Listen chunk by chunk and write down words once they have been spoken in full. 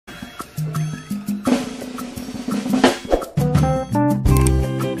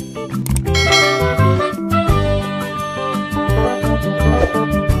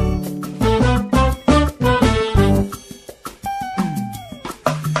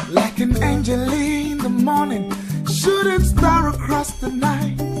angel in the morning, shooting star across the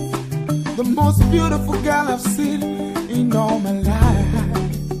night. The most beautiful girl I've seen in all my life.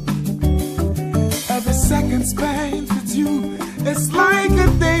 Every second spent with you, it's like a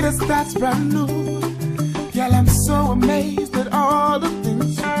day that starts brand new. Girl, I'm so amazed at all the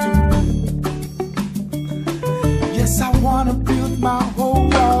things you do. Yes, I wanna build my whole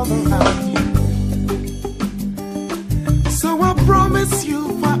world around you. So I promise you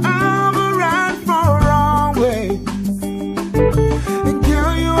forever and for always. And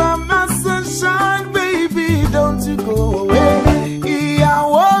girl, you are my sunshine, baby, don't you go away. I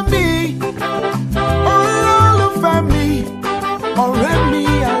want me, all over me, already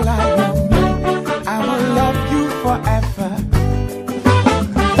alive me. I will love you forever.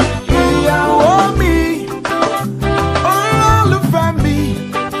 I want me, all over me,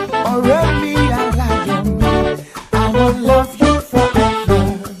 already alive me. I will love you forever.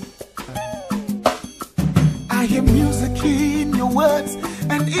 I hear music in your words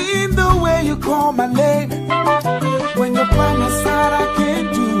and in the way you call my name. When you're by my side, I can't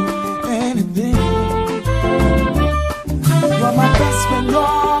do anything. You're my best friend,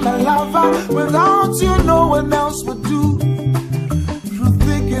 you're my lover. Without you, no one else would do. Through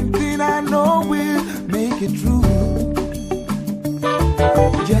thick and thin, I know we'll make it true.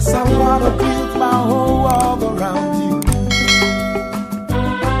 Yes, I wanna build my whole world around you.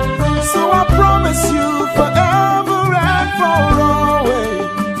 So I promise you forever and for always.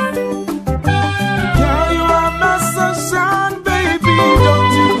 Girl, you are my sunshine, baby,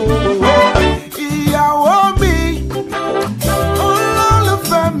 don't you go away. I want me, all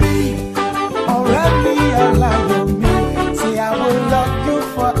over me, already alive on me. Say I will love you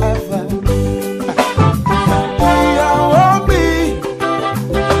forever. I want me,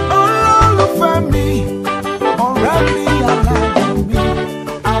 all over me, already alive on me.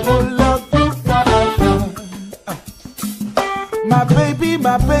 I will love you forever. My baby,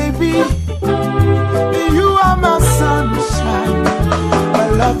 my baby, you are my sunshine, my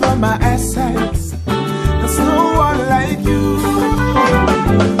lover, my essence. There's no one like you.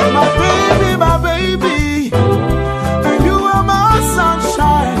 My baby, and you are my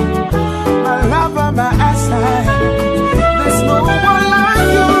sunshine, my lover, my essence. There's no one like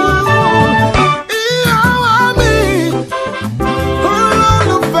you. You are me, all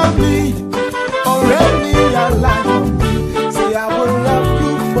over me, already alive. Say I will love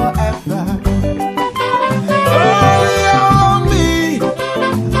you forever.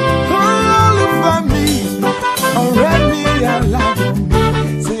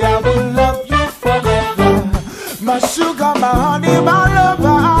 My sugar, my honey, my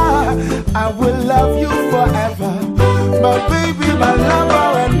lover, I will love you forever. My baby, my lover,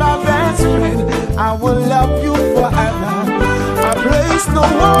 and my best friend, I will love you forever. I place no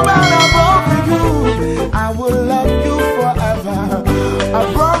woman above you, I will love you forever. I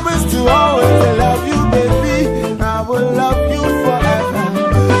promise to always love you, baby, I will love you forever.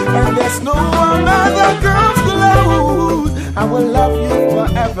 And there's no one other comes close, I will love you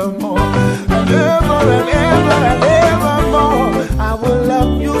forevermore.